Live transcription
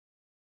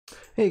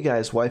Hey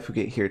guys,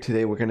 Waifugate here.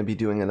 Today we're going to be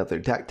doing another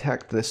deck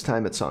tech. This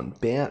time it's on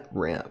Bant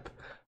Ramp.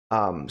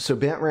 So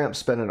Bant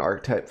Ramp's been an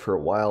archetype for a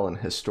while in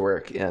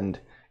Historic and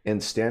in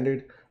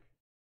Standard.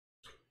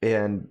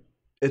 And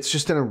it's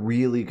just in a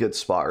really good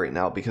spot right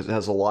now because it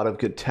has a lot of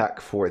good tech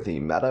for the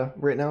meta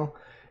right now.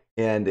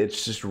 And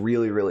it's just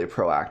really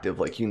proactive.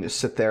 Like you can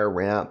just sit there,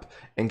 ramp,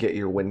 and get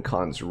your win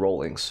cons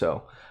rolling.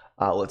 So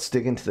let's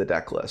dig into the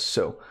deck list.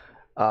 So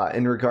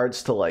in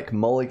regards to like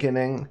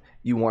mulliganing,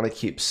 you want to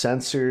keep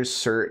Sensors,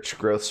 Search,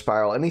 Growth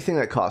Spiral, anything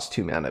that costs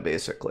 2 mana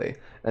basically.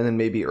 And then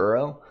maybe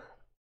Uro.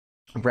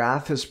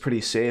 Wrath is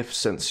pretty safe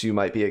since you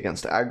might be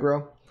against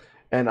aggro.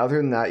 And other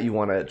than that, you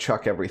want to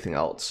chuck everything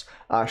else.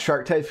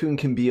 Shark Typhoon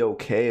can be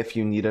okay if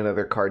you need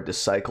another card to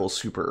cycle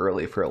super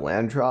early for a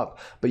land drop,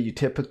 but you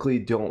typically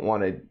don't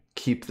want to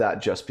keep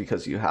that just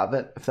because you have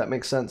it, if that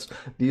makes sense.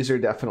 These are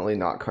definitely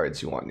not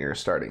cards you want in your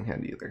starting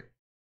hand either.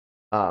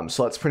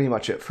 So that's pretty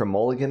much it for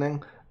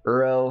mulliganing.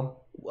 Uro,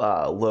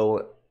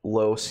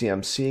 low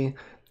CMC,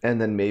 and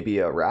then maybe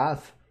a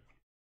Wrath.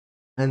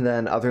 And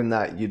then other than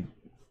that, you'd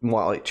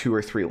want like 2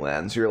 or 3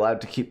 lands. You're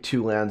allowed to keep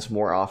 2 lands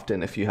more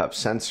often if you have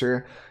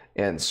Censor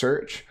and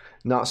Search.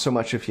 Not so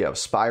much if you have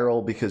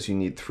Spiral, because you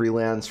need 3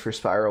 lands for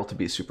Spiral to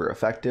be super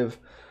effective.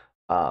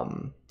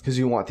 Because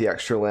you want the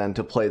extra land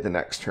to play the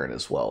next turn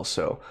as well.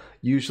 So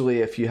usually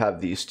if you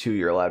have these 2,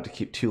 you're allowed to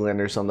keep 2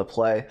 landers on the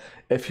play.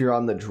 If you're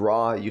on the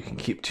draw, you can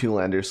keep 2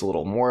 landers a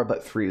little more,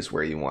 but 3 is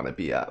where you want to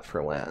be at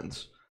for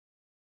lands.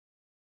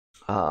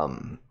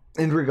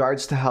 In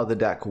regards to how the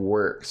deck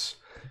works,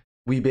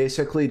 we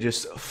basically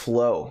just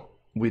flow.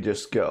 We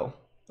just go.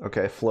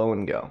 Okay, flow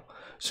and go.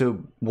 So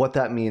what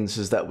that means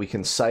is that we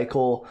can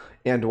cycle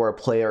and or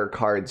play our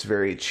cards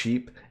very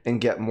cheap and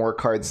get more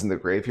cards in the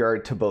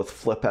graveyard to both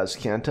flip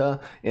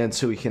Azcanta and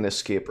so we can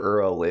escape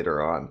Uro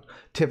later on.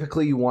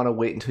 Typically you want to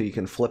wait until you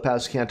can flip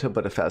Azcanta,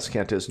 but if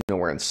Azcanta is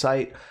nowhere in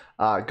sight,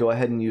 go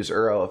ahead and use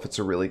Uro if it's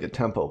a really good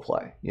tempo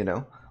play, you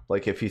know?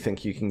 Like if you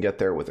think you can get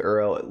there with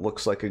Uro, it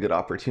looks like a good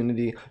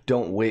opportunity.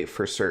 Don't wait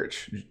for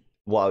Search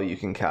while you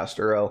can cast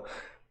Uro,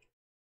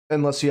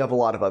 unless you have a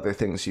lot of other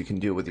things you can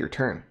do with your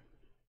turn.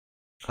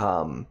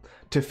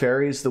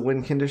 Teferi's the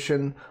win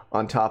condition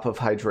on top of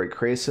Hydroid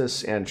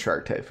Krasis and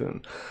Shark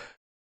Typhoon.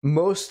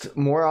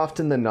 More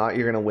often than not,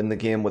 you're going to win the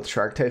game with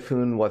Shark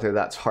Typhoon, whether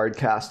that's hard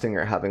casting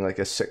or having like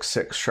a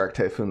 6/6 Shark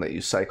Typhoon that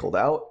you cycled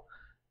out.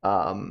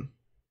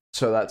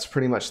 So that's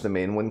pretty much the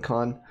main win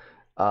con.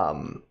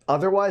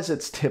 Otherwise,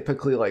 it's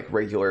typically like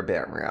regular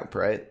Bant Ramp,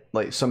 right?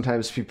 Like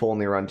sometimes people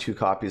only run 2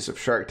 copies of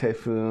Shark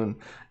Typhoon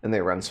and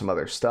they run some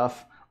other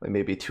stuff, like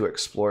maybe 2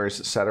 Explorers,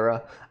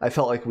 etc. I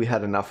felt like we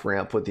had enough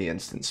ramp with the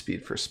instant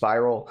speed for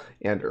Spiral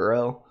and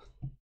Uro.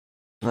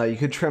 You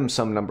could trim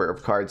some number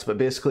of cards, but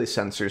basically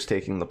Sensor's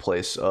taking the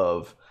place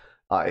of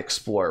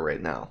Explore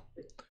right now.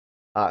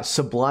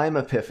 Sublime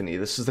Epiphany.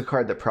 This is the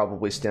card that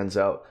probably stands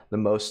out the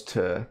most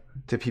to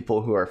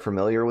people who are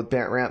familiar with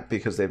Bant Ramp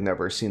because they've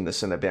never seen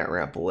this in a Bant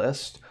Ramp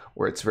list,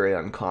 where it's very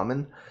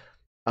uncommon.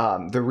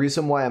 The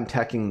reason why I'm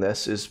teching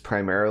this is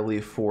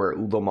primarily for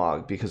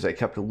Ulamog because I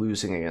kept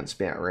losing against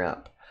Bant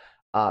Ramp.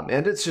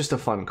 And it's just a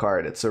fun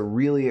card. It's a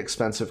really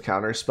expensive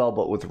counter spell,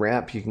 but with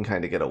Ramp you can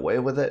kind of get away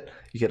with it.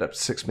 You get up to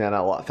 6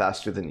 mana a lot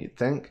faster than you'd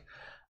think.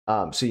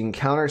 So you can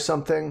counter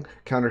something,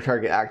 counter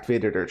target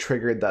activated or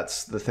triggered.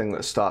 That's the thing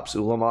that stops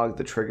Ulamog,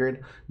 the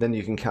triggered. Then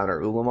you can counter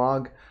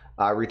Ulamog.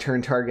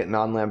 Return target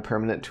non-land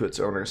permanent to its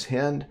owner's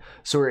hand.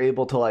 So we're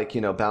able to, like,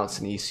 you know, bounce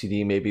an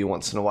ECD maybe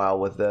once in a while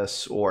with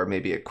this, or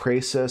maybe a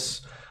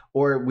Krasis,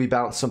 or we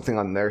bounce something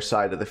on their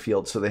side of the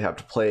field so they have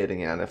to play it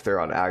again if they're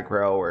on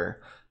aggro,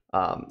 or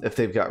if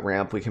they've got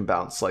ramp, we can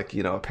bounce, like,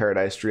 you know, a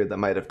Paradise Druid that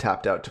might have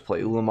tapped out to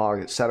play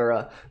Ulamog,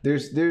 etc.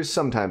 There's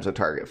sometimes a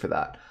target for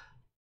that.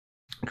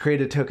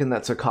 Create a token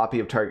that's a copy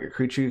of target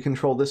creature you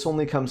control. This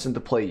only comes into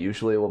play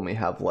usually when we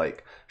have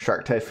like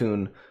Shark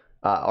Typhoon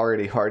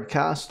already hard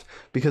cast,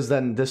 because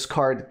then this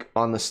card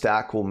on the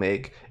stack will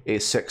make a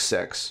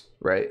 6/6,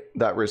 right?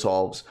 That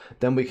resolves.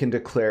 Then we can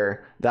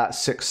declare that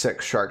 6/6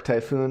 Shark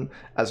Typhoon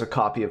as a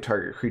copy of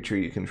target creature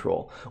you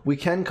control. We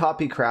can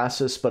copy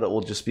Krasis, but it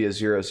will just be a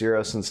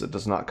 0/0 since it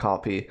does not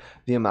copy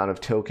the amount of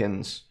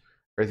tokens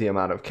or the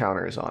amount of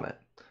counters on it.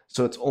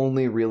 So it's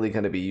only really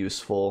going to be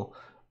useful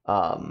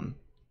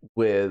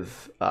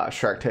with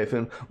Shark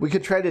Typhoon. We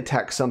could try to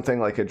tech something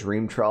like a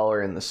Dream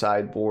Trawler in the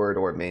sideboard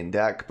or main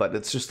deck, but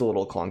it's just a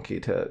little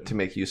clunky to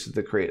make use of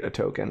the create a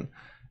token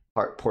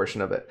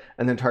portion of it.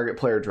 And then target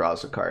player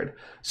draws a card.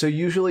 So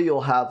usually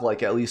you'll have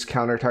like at least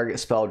counter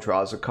target spell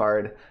draws a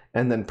card,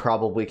 and then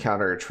probably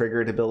counter a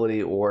triggered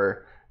ability,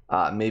 or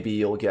maybe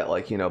you'll get,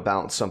 like, you know,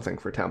 bounce something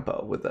for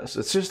tempo with this.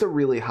 It's just a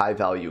really high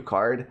value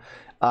card.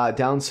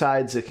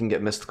 Downsides, it can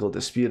get Mystical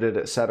Disputed,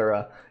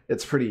 etc.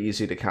 It's pretty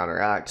easy to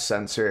counteract,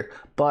 Censor,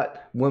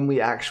 but when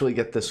we actually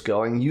get this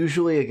going,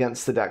 usually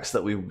against the decks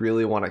that we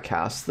really want to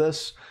cast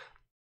this,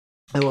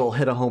 it will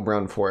hit a home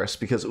run for us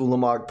because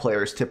Ulamog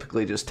players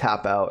typically just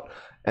tap out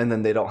and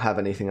then they don't have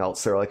anything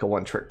else. They're like a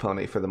one-trick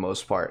pony for the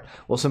most part.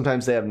 Well,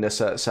 sometimes they have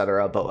Nissa,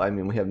 etc., but I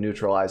mean, we have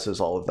neutralizes,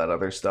 all of that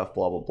other stuff,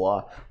 blah, blah,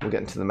 blah. We'll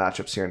get into the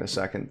matchups here in a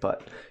second,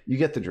 but you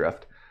get the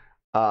drift.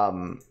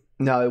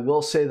 Now, I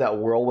will say that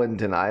Whirlwind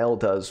Denial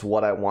does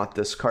what I want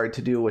this card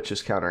to do, which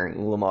is countering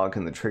Ulamog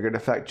and the Triggered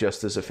effect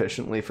just as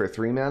efficiently for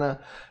 3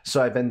 mana.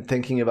 So I've been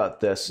thinking about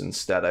this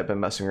instead. I've been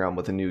messing around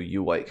with a new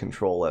U-White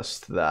control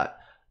list that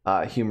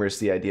humors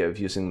the idea of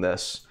using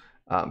this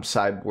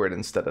sideboard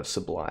instead of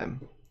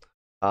Sublime.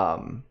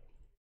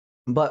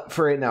 But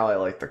for right now, I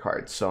like the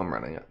card, so I'm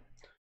running it.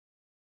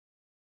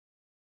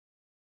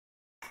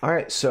 All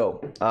right,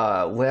 so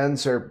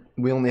lands are,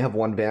 we only have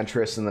 1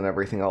 Vantress, and then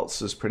everything else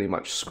is pretty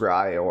much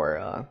Scry,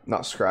 or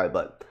not Scry,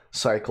 but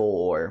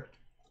Cycle,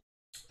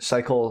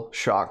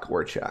 Shock,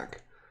 or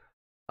Check.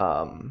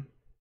 And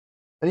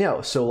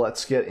yeah, so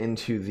let's get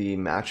into the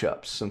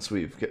matchups since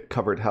we've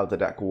covered how the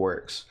deck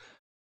works.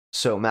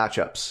 So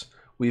matchups,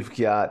 we've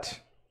got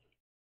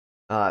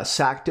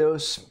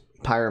Sakdos,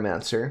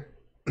 Pyromancer,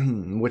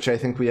 which I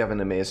think we have an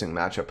amazing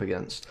matchup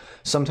against.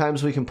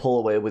 Sometimes we can pull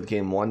away with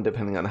game 1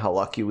 depending on how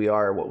lucky we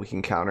are, what we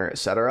can counter,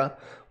 etc.,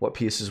 what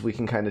pieces we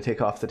can kind of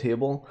take off the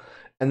table.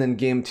 And then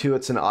game 2,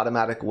 it's an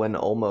automatic win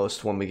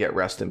almost when we get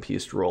Rest in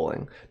Peace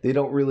rolling. They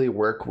don't really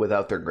work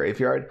without their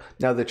graveyard.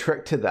 Now the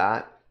trick to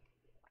that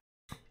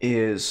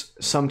is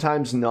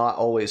sometimes not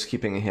always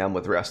keeping a hand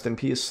with Rest in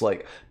Peace.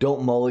 Like,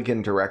 don't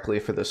mulligan directly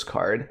for this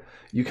card.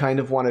 You kind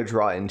of want to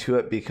draw into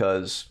it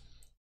because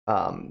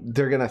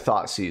they're going to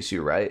Thought Seize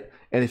you, right?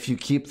 And if you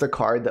keep the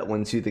card that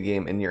wins you the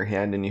game in your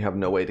hand and you have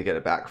no way to get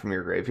it back from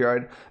your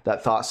graveyard,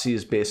 that Thought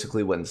Seize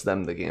basically wins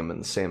them the game in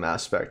the same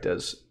aspect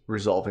as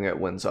resolving it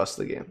wins us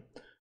the game.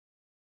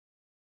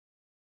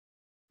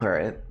 All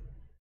right.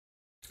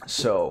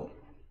 So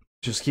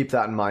just keep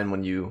that in mind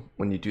when you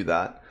do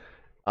that.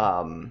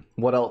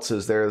 What else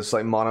is there? There's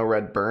like Mono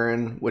Red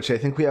Burn, which I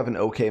think we have an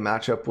okay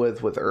matchup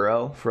with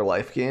Uro for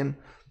life gain.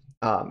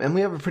 And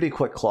we have a pretty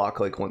quick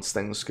clock, like once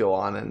things go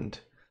on, and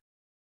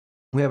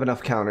we have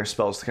enough counter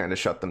spells to kind of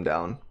shut them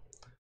down.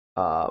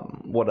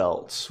 What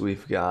else?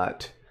 We've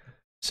got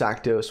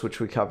Sakdos, which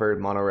we covered,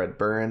 Mono Red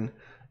Burn.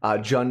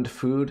 Jund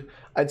Food.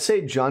 I'd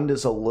say Jund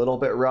is a little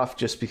bit rough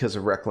just because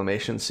of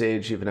Reclamation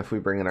Sage. Even if we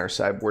bring in our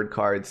sideboard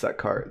cards, that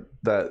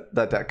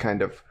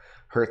kind of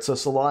hurts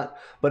us a lot.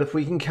 But if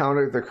we can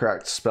counter the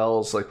correct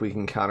spells, like we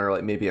can counter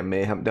like maybe a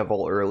Mayhem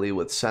Devil early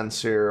with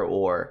Censor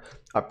or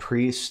a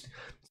Priest,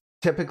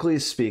 typically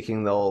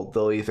speaking,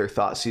 they'll either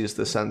Thought Seize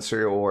the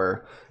Censor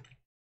or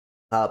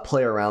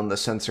play around the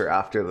Censor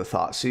after the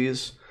Thought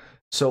Seize.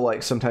 So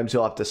like sometimes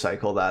you'll have to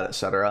cycle that,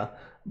 etc.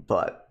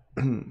 But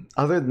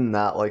other than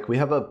that, like we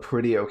have a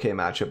pretty okay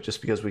matchup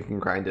just because we can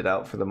grind it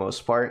out for the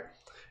most part.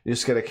 You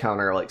just get a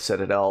counter like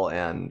Citadel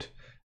and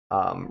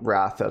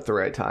Wrath at the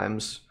right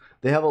times.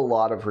 They have a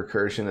lot of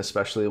recursion,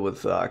 especially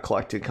with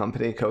Collected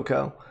Company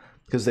Coco,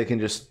 because they can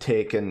just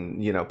take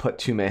and, you know, put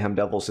 2 Mayhem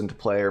Devils into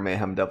play or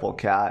Mayhem Devil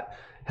Cat,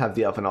 have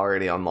the oven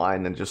already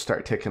online, and just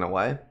start ticking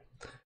away.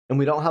 And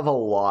we don't have a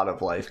lot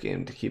of life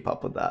gain to keep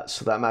up with that,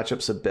 so that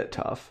matchup's a bit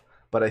tough.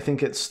 But I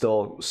think it's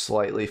still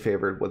slightly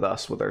favored with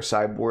us with our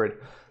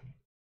sideboard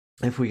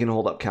if we can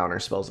hold up counter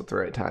spells at the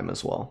right time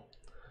as well.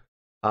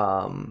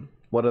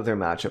 What other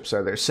matchups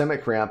are there?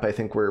 Simic Ramp, I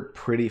think we're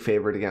pretty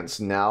favored against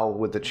now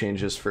with the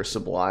changes for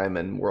Sublime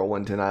and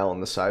Whirlwind Denial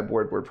on the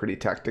sideboard. We're pretty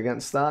teched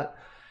against that.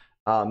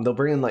 They'll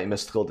bring in like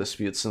Mystical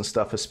Disputes and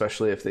stuff,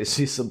 especially if they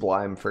see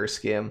Sublime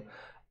first game.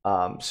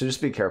 So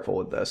just be careful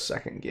with this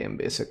second game,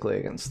 basically,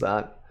 against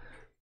that.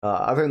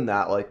 Other than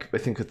that, like I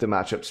think the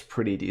matchup's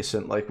pretty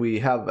decent. Like we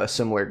have a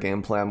similar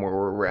game plan where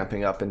we're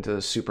ramping up into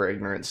super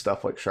ignorant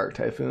stuff like Shark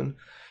Typhoon,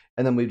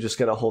 and then we've just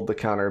got to hold the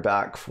counter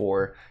back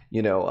for,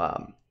 you know,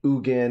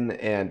 Ugin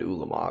and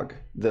Ulamog.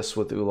 This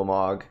with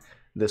Ulamog,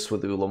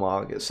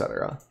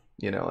 etc.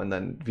 You know, and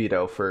then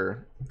veto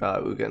for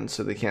Ugin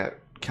so they can't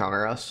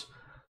counter us.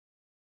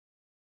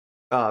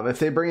 If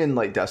they bring in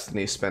like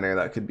Destiny Spinner,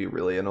 that could be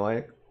really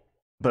annoying.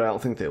 But I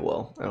don't think they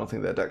will. I don't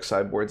think that deck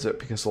sideboards it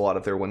because a lot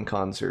of their win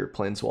cons are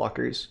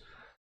Planeswalkers.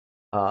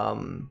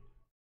 I'm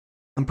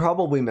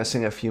probably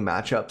missing a few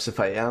matchups. If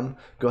I am,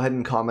 go ahead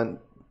and comment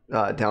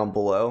down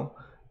below.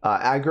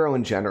 Aggro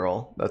in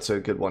general, that's a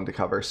good one to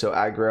cover. So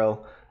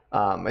aggro,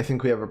 I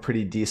think we have a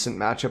pretty decent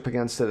matchup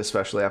against it,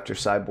 especially after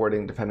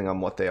sideboarding, depending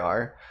on what they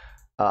are.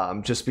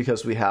 Just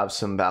because we have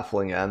some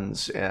Baffling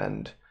Ends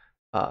and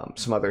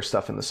some other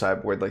stuff in the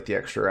sideboard, like the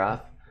extra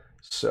Wrath.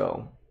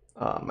 So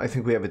I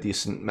think we have a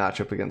decent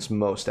matchup against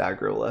most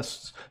aggro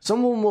lists.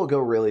 Some of them will go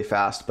really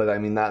fast, but I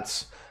mean,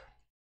 that's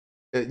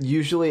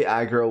usually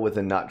aggro with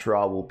a nut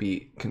draw will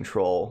beat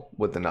control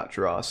with the nut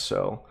draw.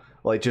 So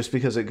like just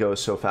because it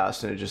goes so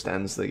fast and it just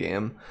ends the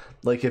game,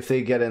 like if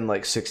they get in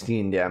like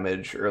 16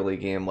 damage early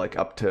game, like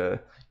up to,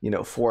 you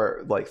know,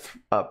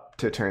 up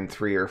to turn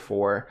 3 or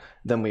 4,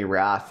 then we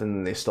Wrath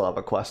and they still have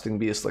a Questing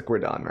Beast, like we're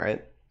done,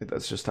 right?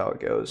 That's just how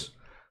it goes.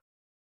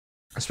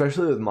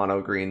 Especially with mono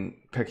green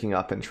picking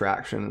up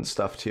interaction and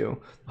stuff too.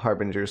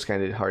 Harbinger's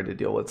kind of hard to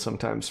deal with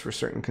sometimes for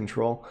certain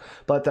control.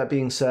 But that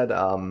being said,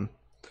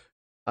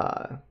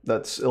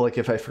 That's like,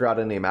 if I forgot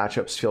any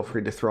matchups, feel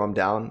free to throw them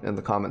down in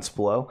the comments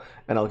below,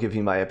 and I'll give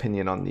you my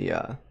opinion on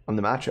the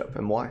matchup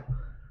and why.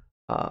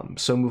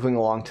 So moving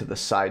along to the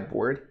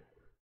sideboard,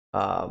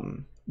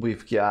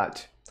 we've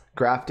got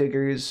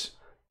Grafdiggers,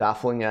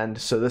 Baffling End.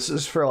 So this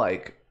is for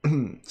like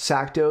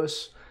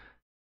Sakdos,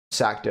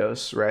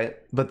 right?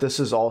 But this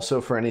is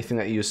also for anything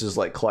that uses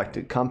like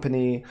Collected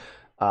Company.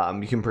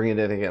 You can bring it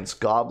in against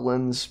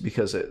Goblins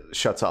because it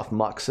shuts off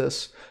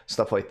Muxus,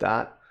 stuff like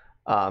that.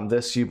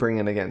 This you bring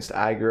in against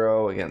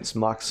aggro, against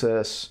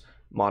Muxus,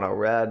 mono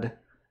red,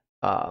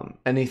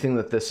 anything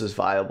that this is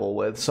viable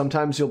with.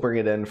 Sometimes you'll bring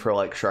it in for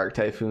like Shark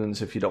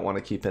Typhoons if you don't want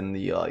to keep in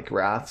the like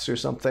Wraths or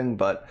something,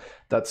 but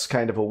that's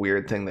kind of a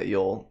weird thing that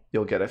you'll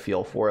get a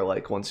feel for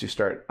like once you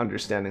start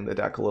understanding the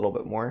deck a little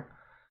bit more.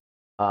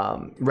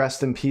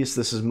 Rest in Peace,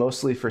 this is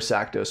mostly for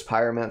Sakdos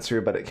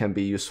Pyromancer, but it can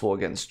be useful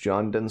against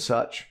Jund and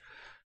such.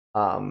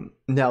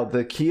 Now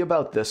the key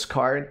about this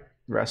card,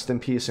 Rest in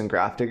Peace and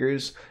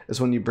Grafdiggers,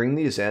 is when you bring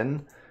these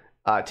in,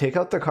 take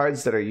out the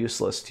cards that are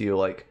useless to you,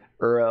 like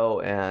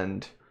Uro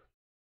and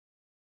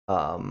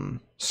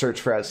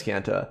Search for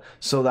Azcanta.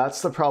 So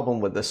that's the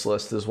problem with this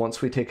list, is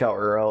once we take out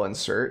Uro and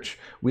Search,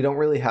 we don't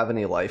really have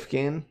any life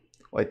gain.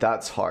 Like,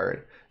 that's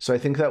hard. So I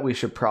think that we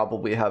should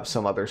probably have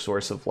some other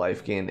source of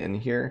life gain in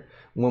here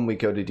when we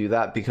go to do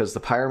that, because the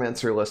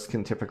Pyromancer list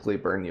can typically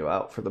burn you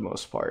out for the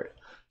most part.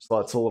 So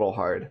that's a little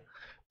hard.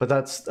 But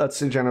that's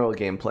the general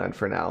game plan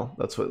for now.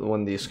 That's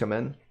when these come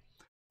in.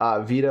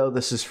 Veto,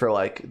 this is for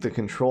like the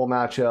control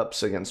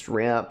matchups against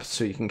ramp,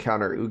 so you can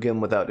counter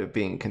Ugin without it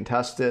being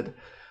contested.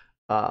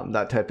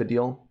 That type of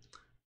deal.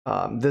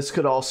 This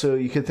could also,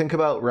 you could think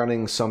about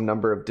running some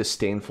number of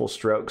Disdainful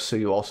Strokes, so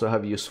you also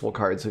have useful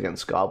cards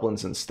against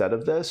Goblins instead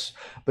of this,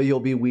 but you'll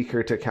be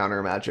weaker to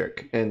counter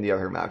magic in the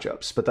other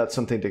matchups. But that's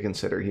something to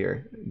consider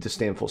here.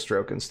 Disdainful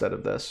Stroke instead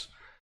of this.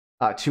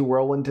 2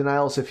 Whirlwind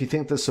Denials. If you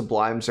think the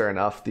Sublimes are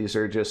enough, this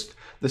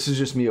is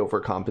just me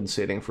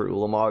overcompensating for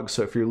Ulamog.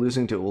 So if you're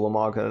losing to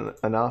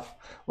Ulamog enough,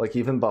 like,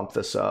 even bump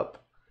this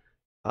up.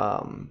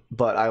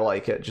 But I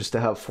like it just to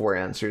have 4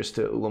 answers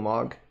to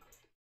Ulamog.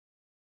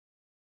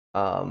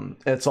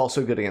 It's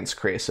also good against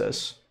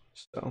Krasis,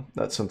 so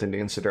that's something to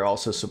consider.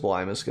 Also,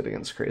 Sublime is good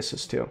against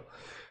Krasis too.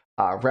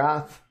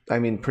 Wrath, I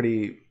mean,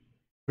 pretty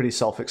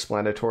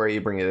self-explanatory.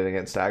 You bring it in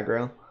against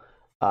aggro.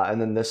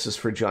 And then this is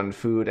for Jund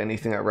Food,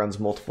 anything that runs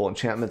multiple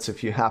enchantments.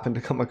 If you happen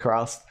to come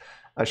across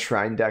a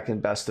Shrine deck in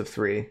best of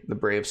 3, the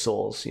Brave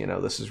Souls, you know,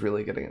 this is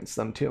really good against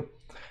them too.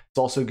 It's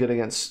also good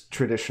against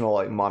traditional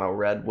like mono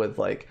red with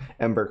like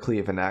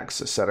Embercleave and X,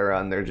 etc.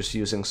 And they're just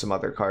using some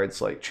other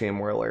cards like Chain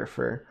Whirler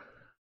for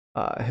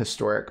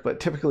historic, but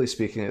typically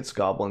speaking it's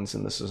Goblins,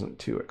 and this isn't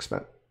too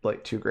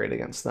great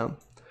against them.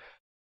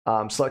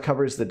 So that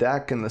covers the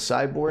deck and the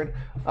sideboard.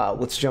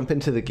 Let's jump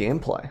into the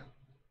gameplay.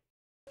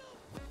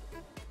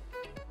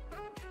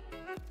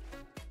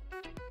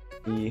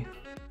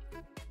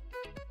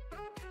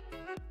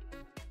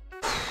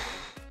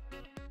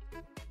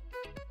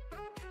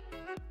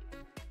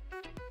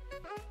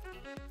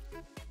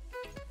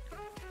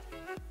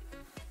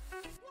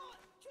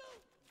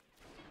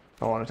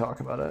 I want to talk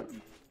about it.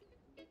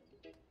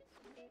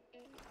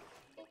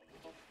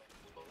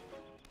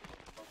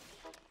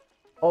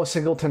 Oh,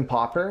 Singleton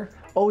Popper?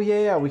 Oh,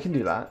 yeah, we can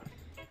do that.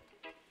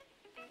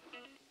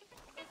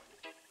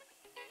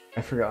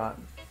 I forgot.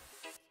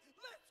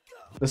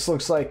 This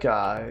looks like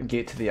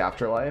Gate to the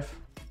Afterlife.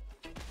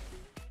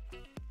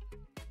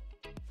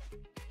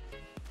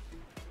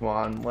 Come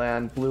on,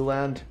 land, blue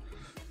land.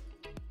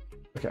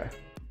 Okay.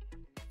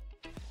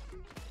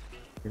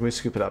 Can we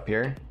scoop it up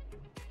here?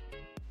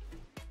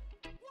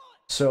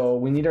 So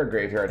we need our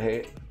Graveyard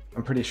Hate.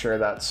 I'm pretty sure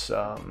that's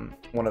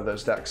one of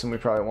those decks, and we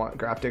probably want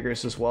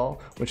Grafdiggers as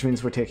well, which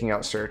means we're taking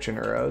out Search and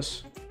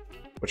Uros,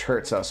 which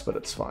hurts us, but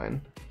it's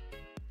fine.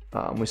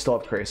 We still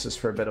have Krasis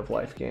for a bit of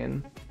life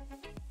gain.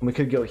 And we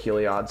could go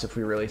Heliod's if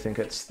we really think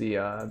it's the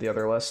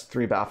other list.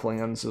 3 Baffling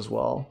Ends as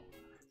well.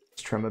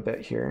 Let's trim a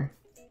bit here.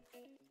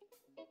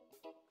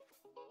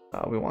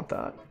 We want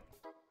that.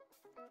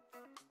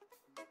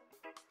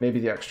 Maybe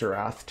the extra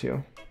Wrath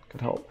too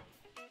could help.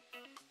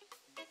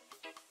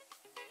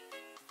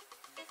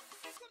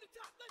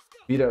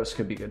 Vetoes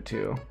could be good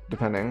too,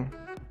 depending.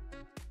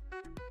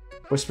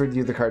 Whispered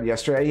you the card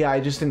yesterday. Yeah, I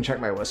just didn't check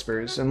my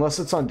whispers. Unless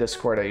it's on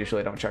Discord, I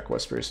usually don't check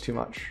whispers too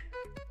much.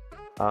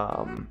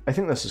 I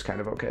think this is kind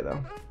of okay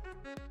though.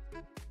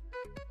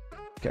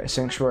 Okay,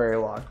 Sanctuary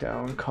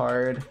Lockdown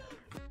card.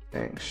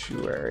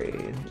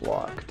 Sanctuary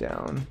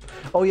Lockdown.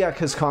 Oh yeah,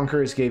 because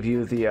Conquerors gave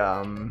you the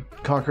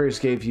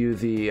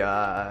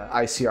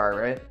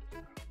ICR, right?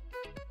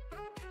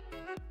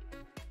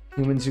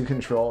 Humans you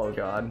control, oh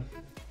god.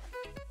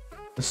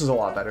 This is a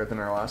lot better than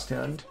our last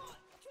hand.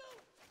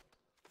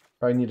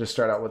 I need to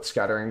start out with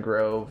Scattering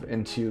Grove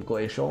into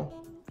Glacial.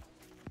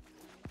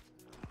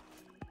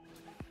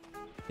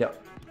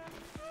 Yep.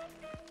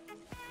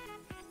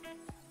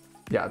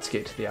 Yeah, it's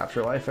Gate to the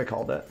Afterlife. I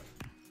called it.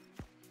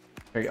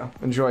 There you go.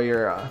 Enjoy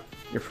your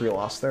free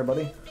loss there,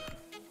 buddy.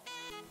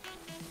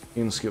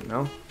 You can scoop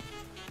now.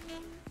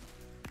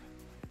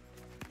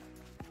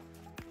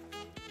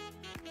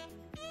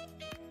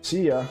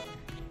 See ya.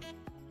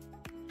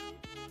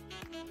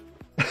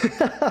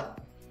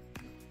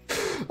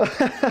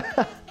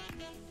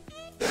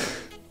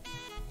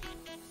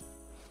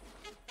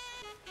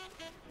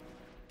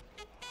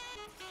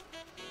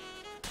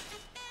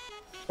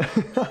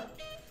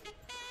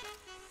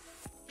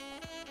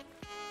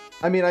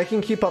 I mean, I can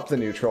keep up the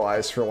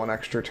neutralize for one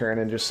extra turn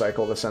and just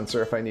cycle the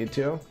sensor if I need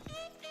to.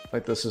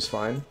 Like, this is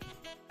fine.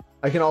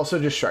 I can also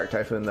just Shark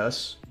Typhoon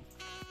this.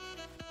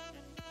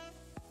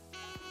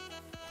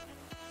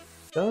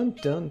 Dun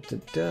dun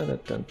dun dun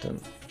dun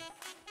dun.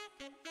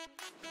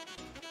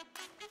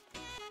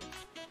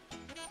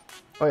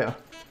 Oh yeah.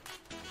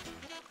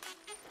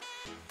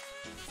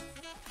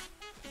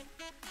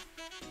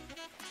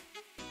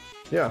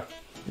 Yeah,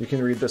 you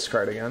can read this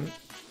card again.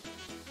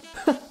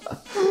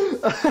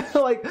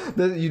 Like,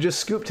 you just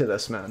scoop to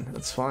this, man.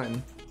 It's fine.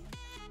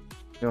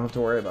 You don't have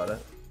to worry about it.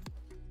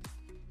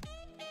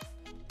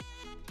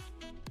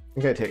 I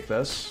think I take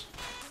this.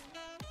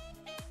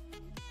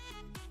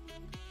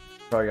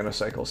 Probably gonna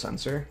cycle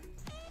sensor.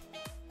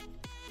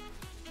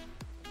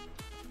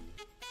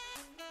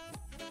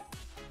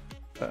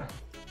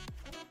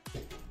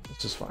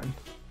 This is fine.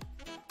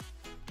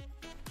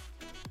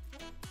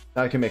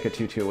 Now I can make a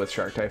 2/2 with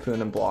Shark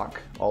Typhoon and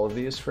block all of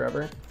these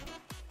forever.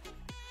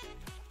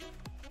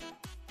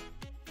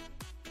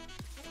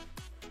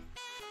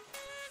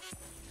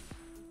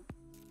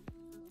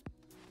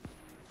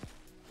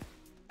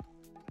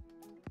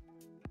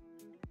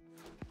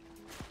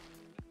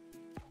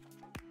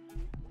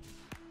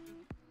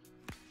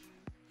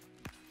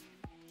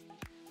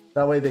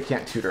 That way they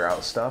can't tutor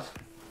out stuff.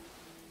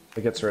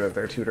 It gets rid of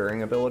their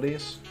tutoring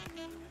abilities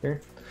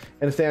here.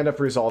 And if they end up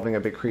resolving a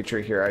big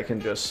creature here, I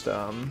can just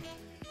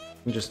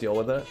deal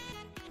with it.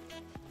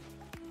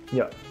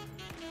 Yep.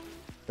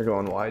 They're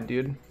going wide,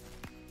 dude.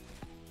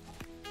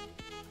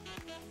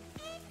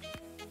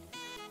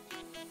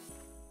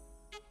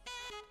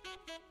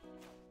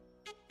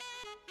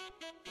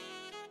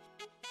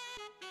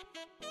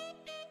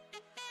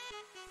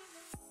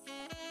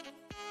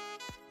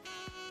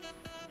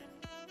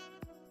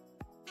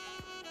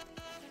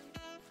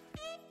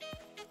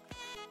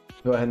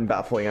 Go ahead and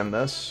baffling end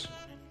this.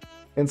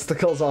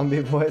 Insta-kill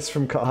zombie boys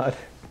from COD.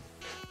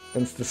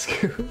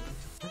 Insta-scoop.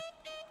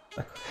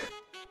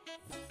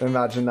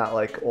 Imagine that,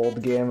 like,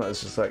 old game. It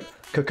was just like,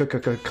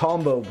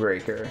 combo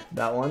breaker.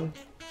 That one.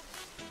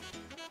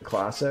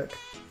 Classic.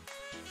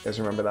 You guys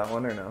remember that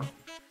one or no?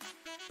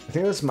 I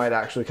think this might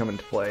actually come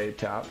into play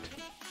tapped.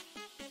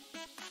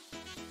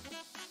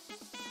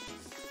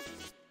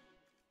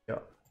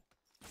 Yep.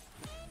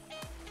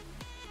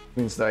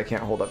 Means that I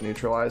can't hold up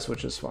neutralize,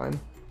 which is fine.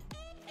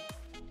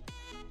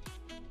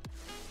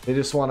 They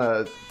just want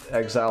to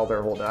exile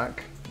their whole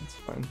deck. That's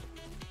fine.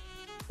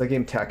 The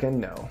game Tekken?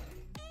 No.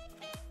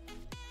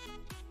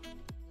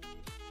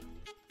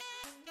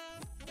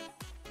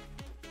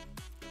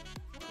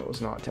 It was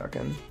not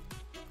Tekken.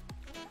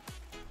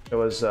 It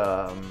was,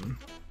 what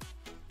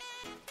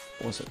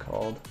was it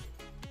called?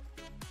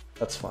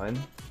 That's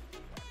fine.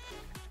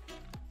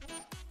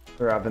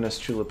 The Ravenous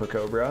Chulipa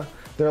Cobra.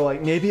 They're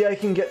like, maybe I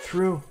can get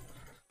through.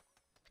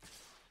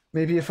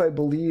 Maybe if I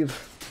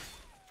believe.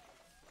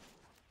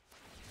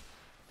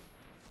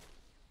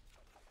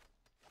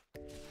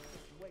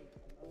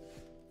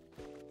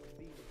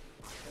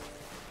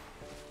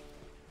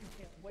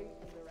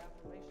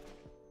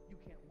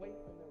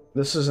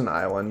 This is an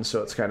island,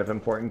 so it's kind of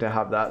important to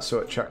have that so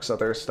it checks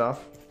other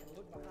stuff.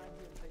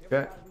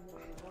 Okay.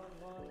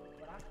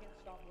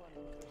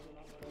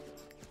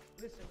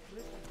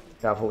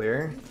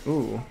 Cavalier.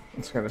 Ooh,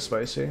 that's kind of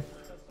spicy.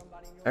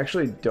 I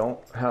actually don't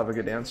have a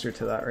good answer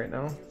to that right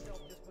now.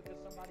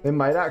 They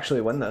might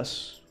actually win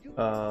this. If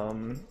I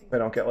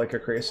don't get like a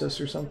Krasis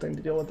or something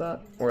to deal with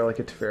that. Or like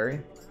a Teferi.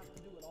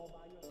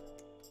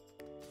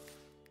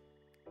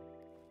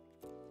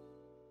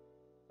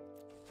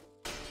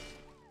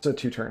 It's a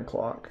 2-turn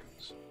clock.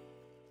 It's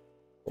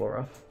a little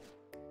rough.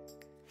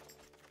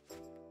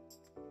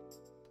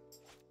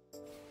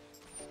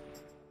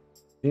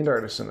 Fiend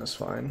Artisan is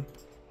fine.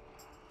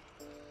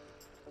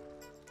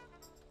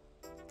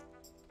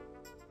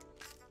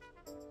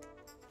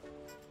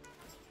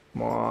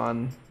 Come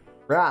on.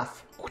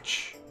 Wrath!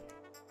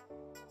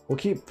 We'll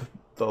keep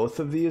both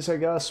of these, I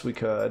guess. We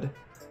could.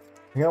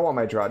 I think I want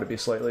my draw to be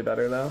slightly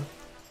better, though.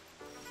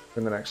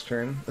 For the next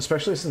turn.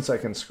 Especially since I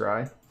can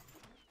scry.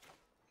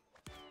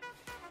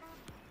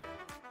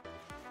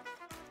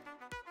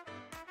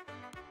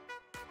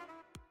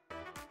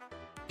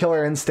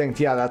 Killer Instinct,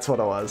 yeah, that's what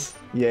it was.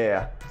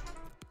 Yeah.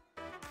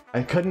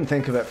 I couldn't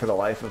think of it for the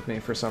life of me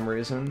for some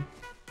reason.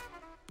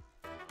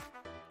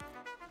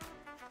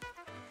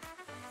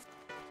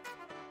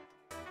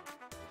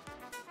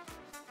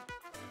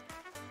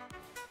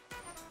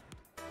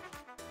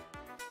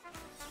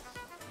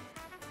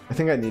 I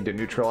think I need to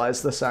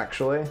neutralize this,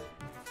 actually.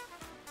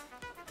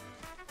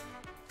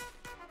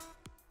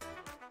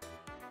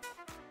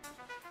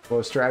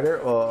 Low Strider?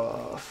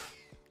 Oh,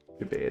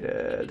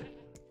 debated.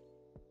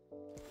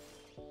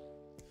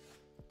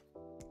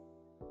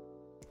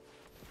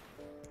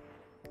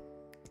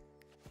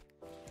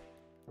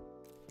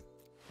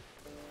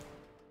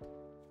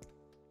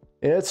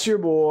 It's your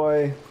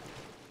boy.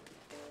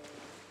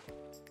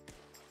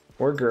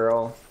 Or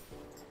girl.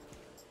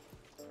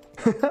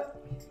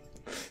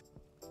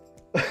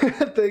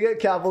 They get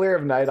Cavalier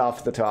of Night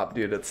off the top,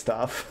 dude. It's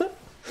tough.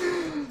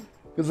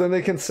 Because then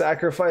they can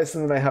sacrifice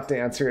and then I have to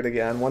answer it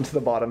again. One to the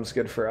bottom's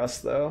good for us,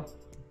 though.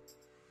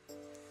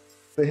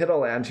 If they hit a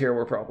land here,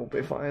 we're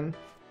probably fine.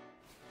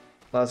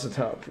 Lots of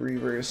top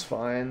Reaver is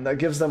fine. That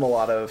gives them a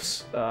lot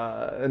of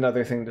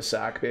another thing to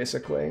sack,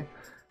 basically,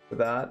 for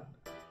that.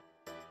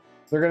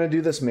 They're going to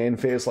do this main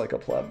phase like a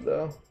pleb,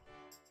 though.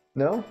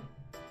 No?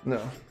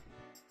 No.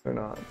 They're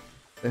not.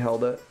 They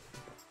held it.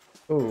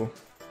 Ooh.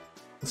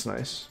 That's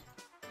nice.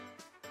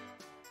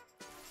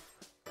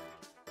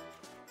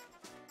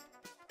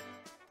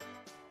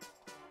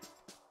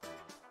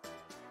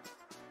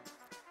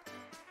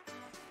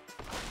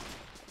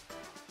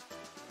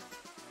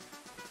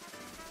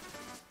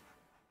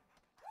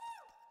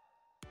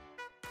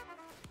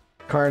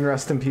 Karn,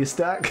 rest in peace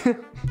deck.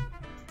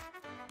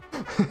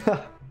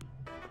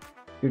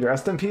 Dude,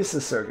 rest in peace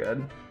is so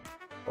good.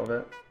 Love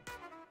it.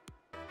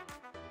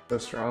 So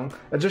strong.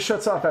 It just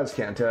shuts off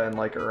Azcanta and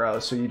like Uro,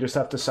 so you just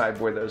have to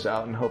sideboard those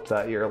out and hope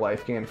that your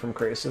life gain from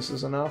Krasis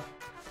is enough.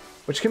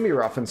 Which can be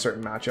rough in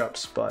certain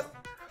matchups, but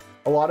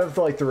a lot of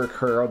like the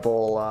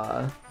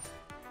recurable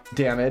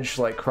damage,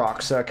 like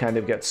Kroxa, kind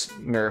of gets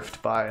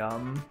nerfed by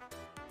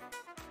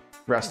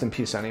rest in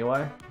peace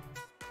anyway.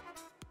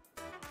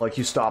 Like,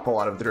 you stop a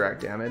lot of the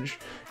direct damage.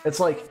 It's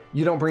like,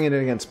 you don't bring it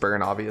in against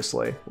burn,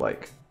 obviously.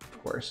 Like,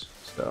 of course,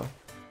 so.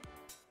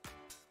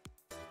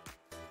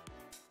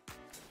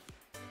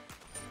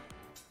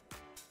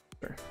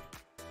 Sure.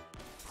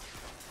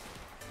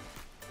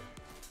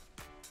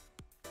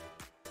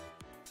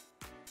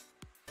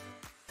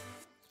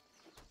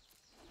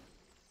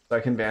 So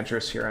I can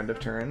Vantress here end of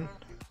turn.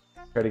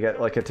 Try to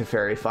get, like, a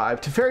Teferi 5.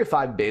 Teferi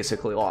 5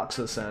 basically locks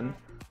us in.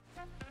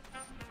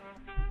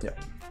 Yep.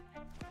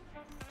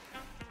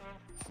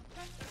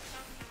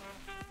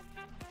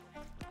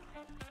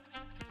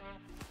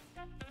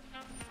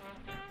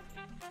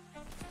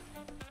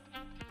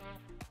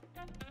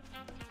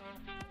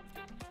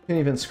 I can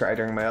even scry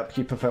during my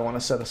upkeep if I want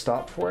to set a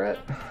stop for it.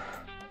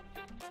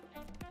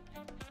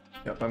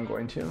 Yep, I'm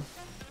going to.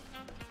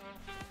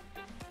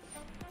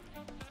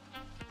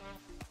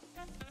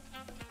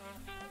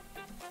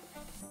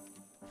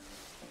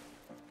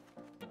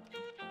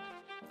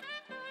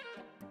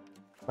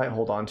 Might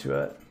hold on to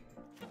it.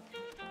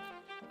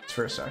 Just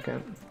for a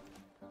second.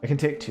 I can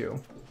take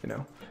two, you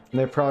know. And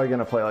they're probably going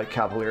to play like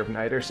Cavalier of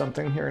Night or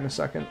something here in a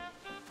second.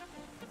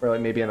 Or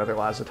like maybe another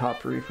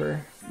Lazatop Reaper.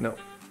 Nope.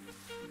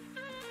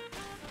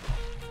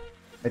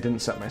 I didn't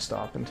set my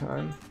stop in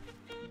time.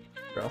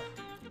 Rough.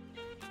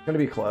 It's gonna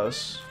be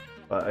close,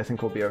 but I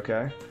think we'll be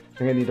okay. I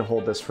think I need to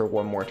hold this for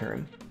one more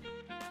turn.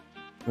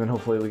 And then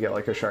hopefully we get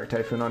like a Shark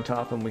Typhoon on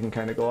top and we can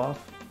kind of go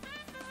off.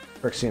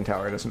 Phyrexian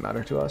Tower doesn't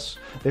matter to us.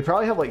 They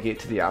probably have like Gate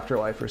to the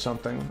Afterlife or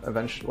something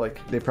eventually.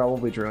 Like, they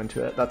probably drew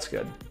into it. That's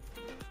good.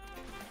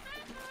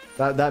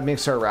 That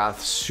makes our Wrath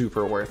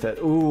super worth it.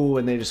 Ooh,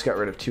 and they just got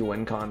rid of 2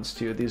 win cons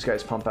too. These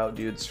guys pump out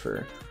dudes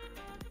for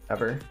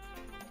ever.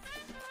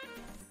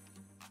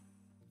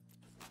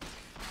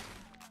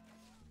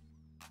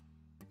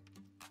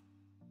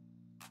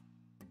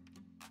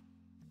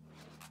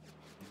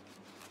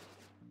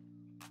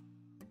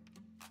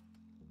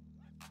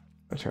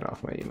 I turn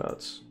off my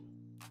emotes.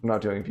 I'm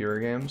not doing viewer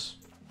games.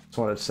 Just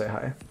wanted to say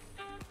hi.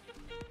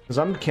 Because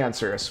I'm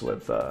cancerous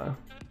with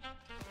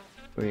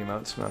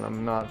emotes, man.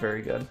 I'm not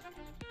very good.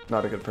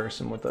 Not a good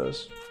person with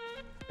those.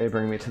 They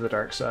bring me to the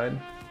dark side.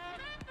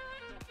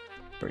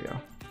 There we go.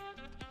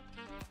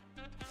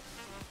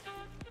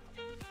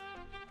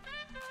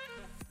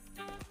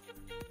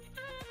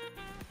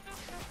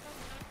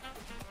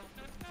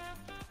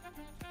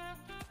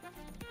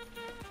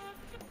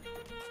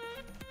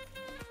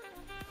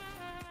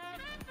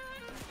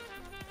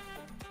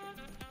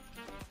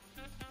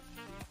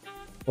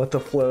 Let the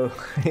flow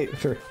hate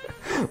through.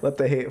 Let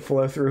the hate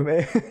flow through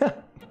me.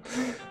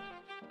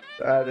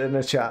 Add in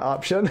a chat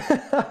option.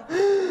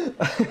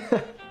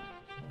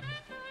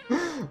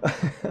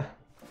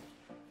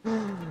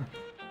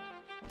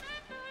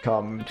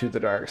 Come to the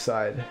dark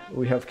side.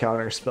 We have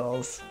counter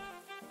spells.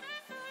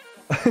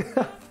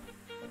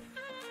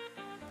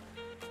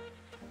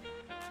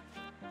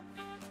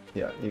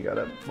 Yeah, you got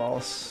it,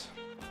 boss.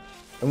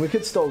 And we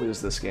could still lose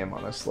this game,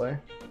 honestly.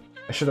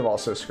 I should have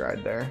also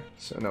scryed there,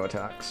 so no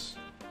attacks.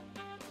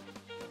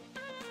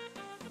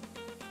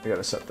 I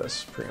gotta set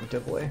this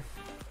preemptively.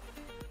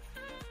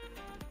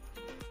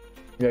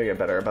 I gotta get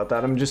better about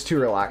that. I'm just too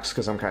relaxed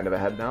because I'm kind of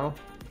ahead now.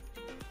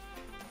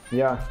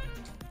 Yeah.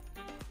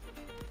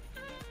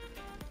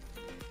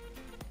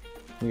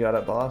 You got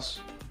it, boss.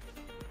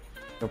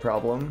 No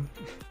problem.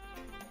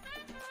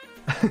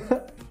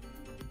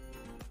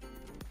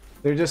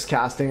 They're just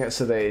casting it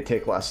so they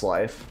take less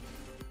life.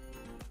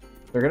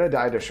 They're gonna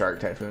die to Shark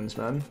Typhoons,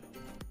 man.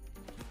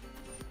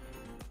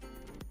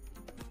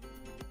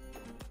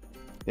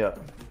 Yep.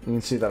 You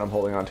can see that I'm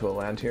holding on to a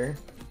land here.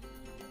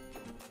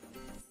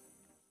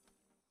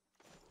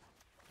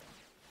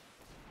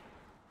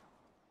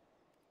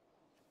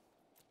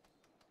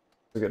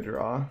 good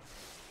draw.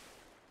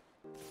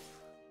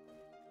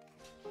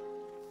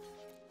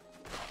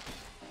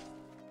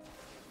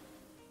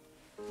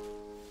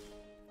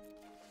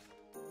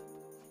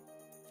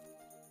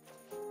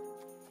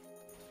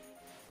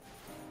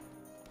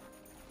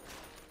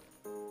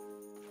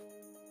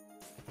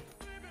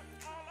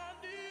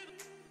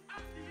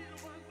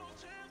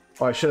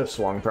 Oh, I should have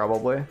swung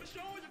probably.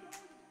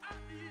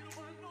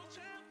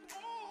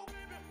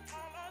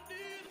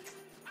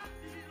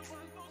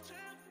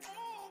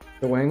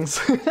 The wings.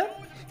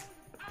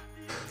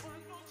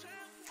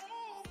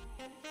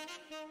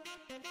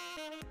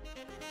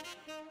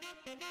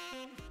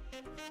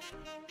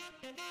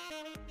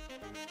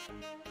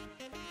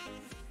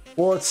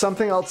 Well, it's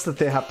something else that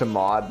they have to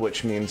mod,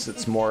 which means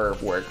it's more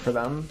work for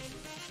them.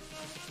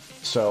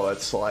 So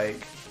it's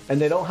like, and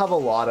they don't have a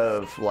lot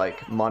of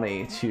like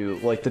money to,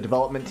 like the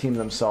development team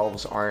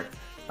themselves aren't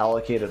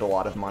allocated a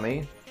lot of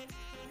money.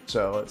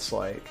 So it's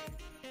like,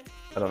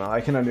 I don't know,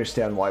 I can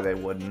understand why they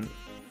wouldn't.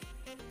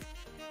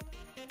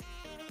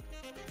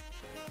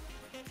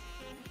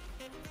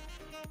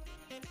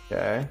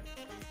 Okay.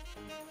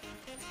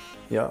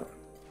 Yep.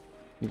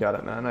 You got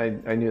it, man.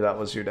 I knew that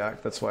was your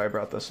deck. That's why I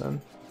brought this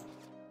in.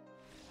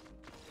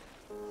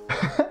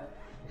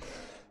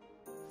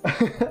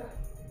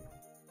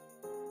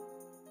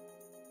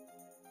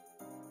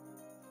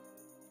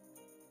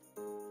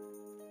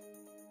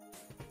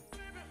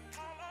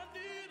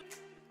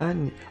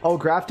 And oh,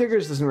 Graph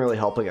Diggers doesn't really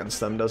help against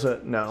them, does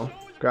it? No.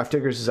 Graph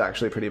Diggers is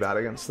actually pretty bad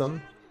against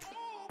them.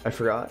 I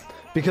forgot.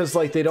 Because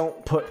like they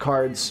don't put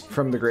cards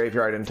from the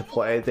graveyard into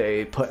play,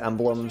 they put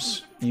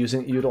emblems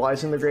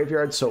utilizing the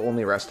graveyard, so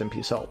only Rest in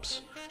Peace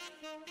helps.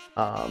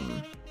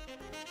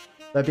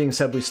 That being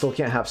said, we still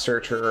can't have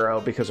Search or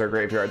Uro because our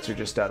graveyards are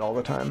just dead all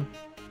the time.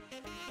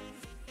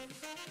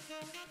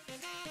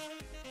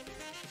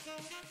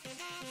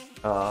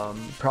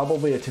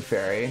 Probably a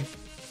Teferi.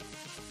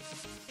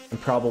 And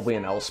probably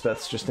an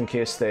Elspeth, just in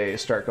case they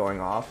start going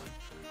off.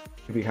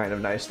 It'd be kind of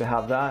nice to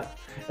have that.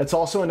 It's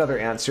also another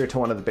answer to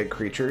one of the big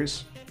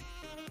creatures.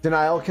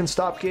 Denial can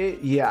stop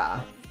gate? Yeah.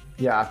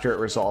 Yeah, after it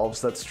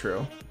resolves, that's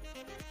true.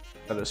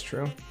 That is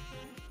true.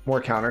 More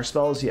counter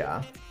spells?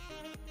 Yeah.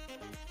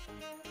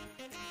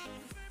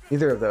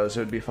 Either of those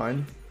would be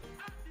fine.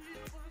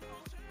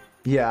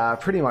 Yeah,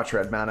 pretty much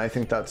red man. I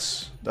think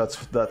that's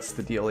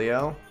the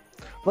dealio.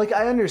 Like,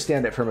 I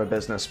understand it from a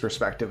business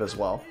perspective as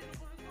well.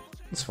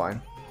 It's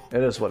fine.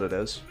 It is what it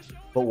is.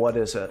 But what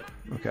is it?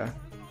 Okay.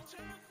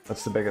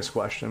 That's the biggest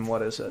question.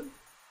 What is it?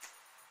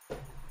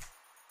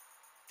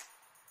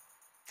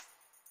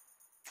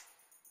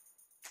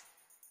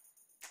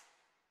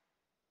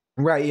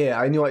 Right, yeah,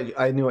 I knew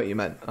what you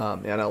meant.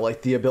 You know,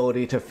 like the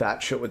ability to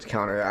fat shit would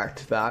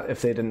counteract that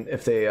if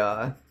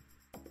they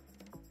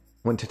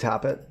went to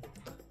tap it.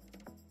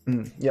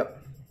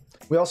 Yep.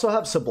 We also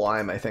have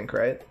Sublime, I think,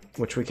 right?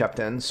 Which we kept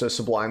in, so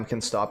Sublime can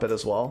stop it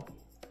as well.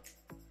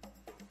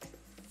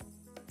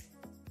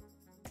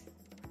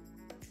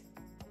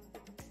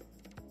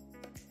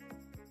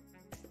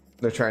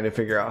 They're trying to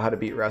figure out how to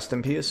beat Rest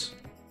in Peace.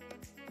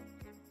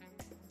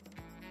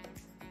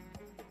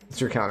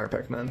 It's your counter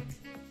pick, man.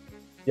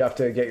 You have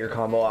to get your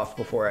combo off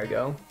before I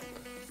go.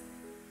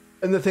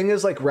 And the thing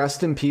is, like,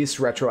 Rest in Peace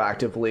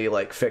retroactively,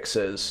 like,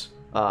 fixes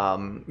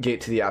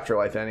Gate to the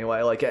Afterlife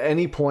anyway. Like, at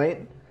any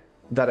point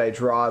that I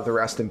draw the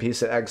Rest in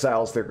Peace, it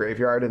exiles their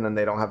graveyard, and then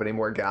they don't have any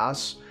more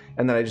gas.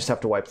 And then I just have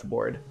to wipe the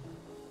board.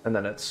 And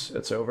then it's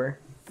over.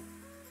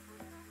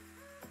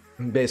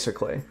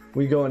 Basically.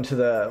 We go into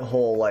the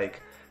whole,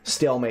 like,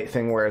 stalemate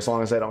thing where as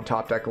long as I don't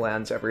top deck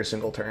lands every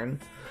single turn.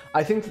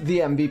 I think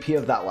the MVP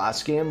of that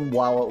last game,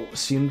 while it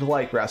seemed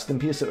like Rest in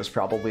Peace, it was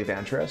probably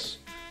Vantress.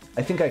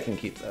 I think I can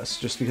keep this,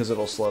 just because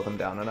it'll slow them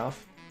down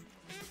enough.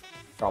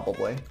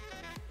 Probably.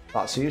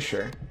 Thoughtseize,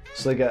 sure.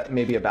 So they get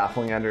maybe a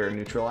Baffling End or a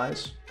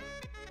Neutralize.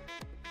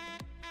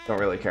 Don't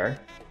really care.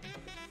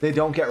 They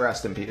don't get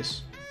Rest in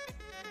Peace.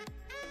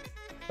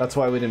 That's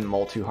why we didn't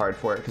mull too hard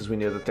for it, because we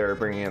knew that they were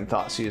bringing in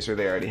Thoughtseize or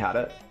they already had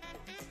it.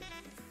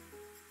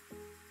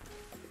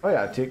 Oh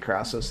yeah, take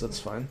Crassus, that's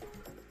fine.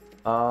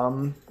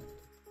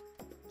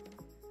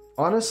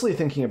 Honestly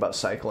thinking about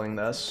cycling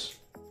this,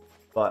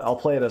 but I'll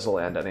play it as a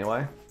land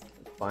anyway.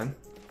 Fine.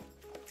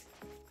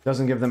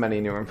 Doesn't give them any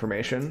new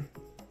information.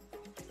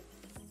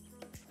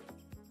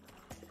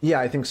 Yeah,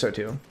 I think so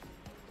too.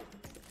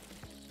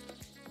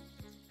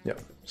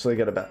 Yep, so they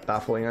get a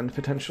Baffling End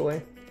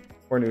potentially,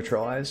 or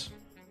Neutralize.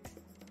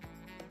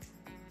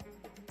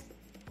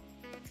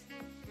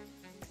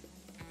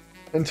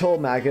 Until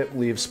Maggot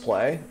leaves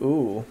play.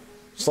 Ooh.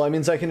 So that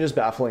means I can just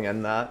Baffling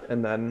End that,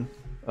 and then...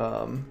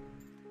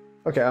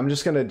 Okay, I'm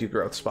just gonna do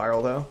Growth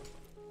Spiral, though.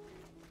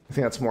 I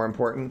think that's more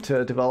important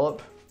to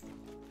develop.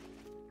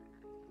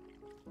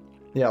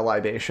 Yeah,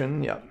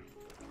 Libation, yep.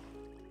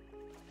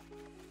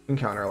 You can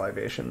counter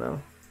Libation,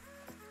 though.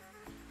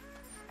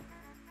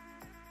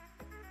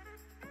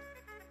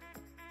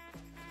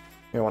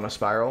 You want to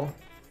Spiral?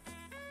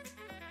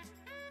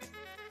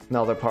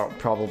 No, they'll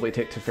probably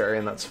take Teferi,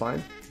 and that's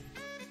fine.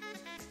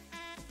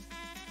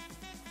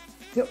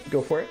 Yep,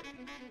 go for it.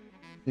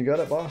 You got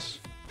it, boss.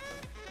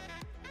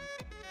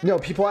 No,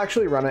 people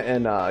actually run it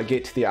in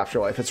Gate to the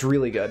Afterlife. It's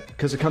really good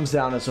because it comes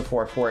down as a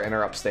 4/4,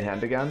 interrupts the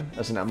hand again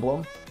as an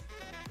emblem.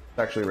 It's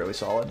actually really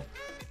solid.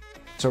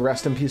 So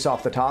rest in peace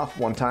off the top,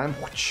 one time.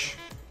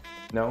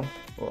 No?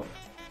 Oh,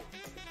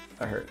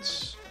 that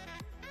hurts.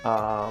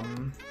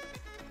 I'm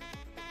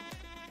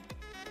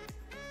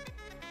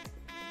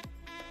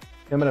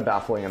gonna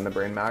Baffling End the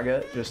Brain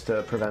Maggot just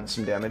to prevent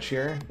some damage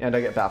here. And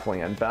I get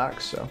Baffling End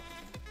back, so.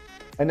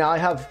 And now I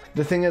have,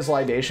 the thing is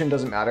Libation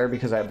doesn't matter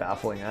because I have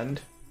Baffling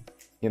End.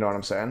 You know what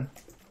I'm saying?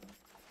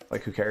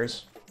 Like, who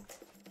cares?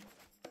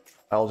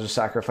 I'll just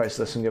sacrifice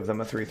this and give them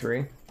a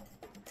 3/3.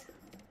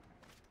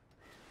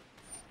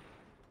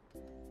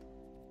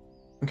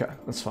 Okay,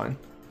 that's fine.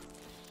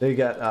 They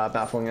get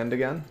Baffling End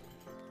again.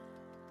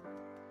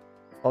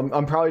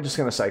 I'm probably just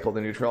going to cycle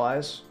the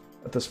Neutralize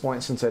at this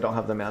point since I don't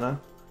have the mana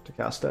to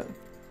cast it.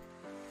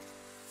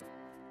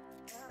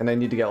 And I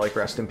need to get like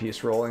Rest in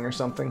Peace rolling or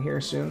something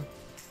here soon.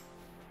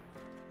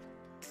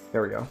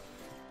 There we go.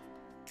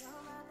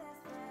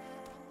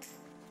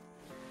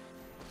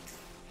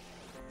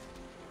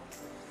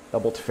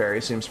 Double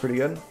Teferi seems pretty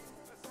good.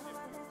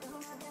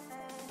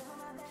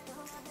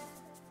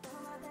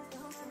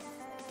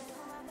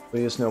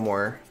 Please, no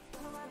more.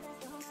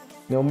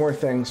 No more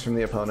things from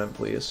the opponent,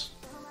 please.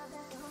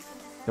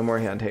 No more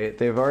hand hate.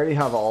 They've already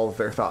have all of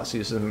their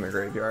Thoughtseizes in their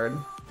graveyard.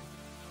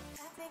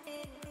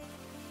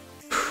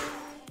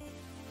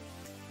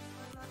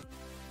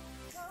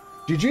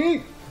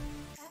 GG!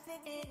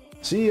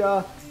 See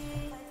ya!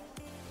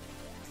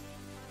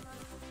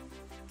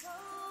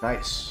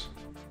 Nice.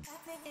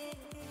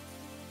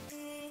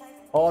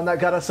 Oh, and that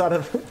got us out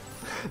of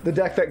the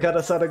deck that got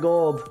us out of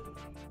gold.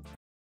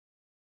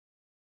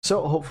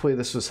 So hopefully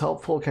this was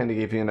helpful, kind of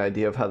gave you an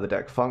idea of how the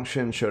deck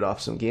functions, showed off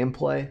some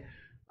gameplay.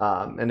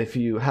 And if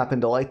you happen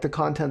to like the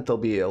content,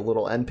 there'll be a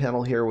little end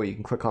panel here where you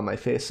can click on my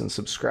face and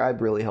subscribe.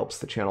 Really helps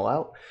the channel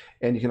out.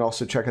 And you can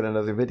also check out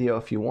another video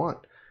if you want.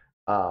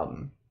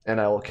 And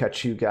I will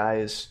catch you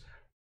guys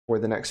for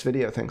the next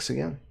video. Thanks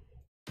again.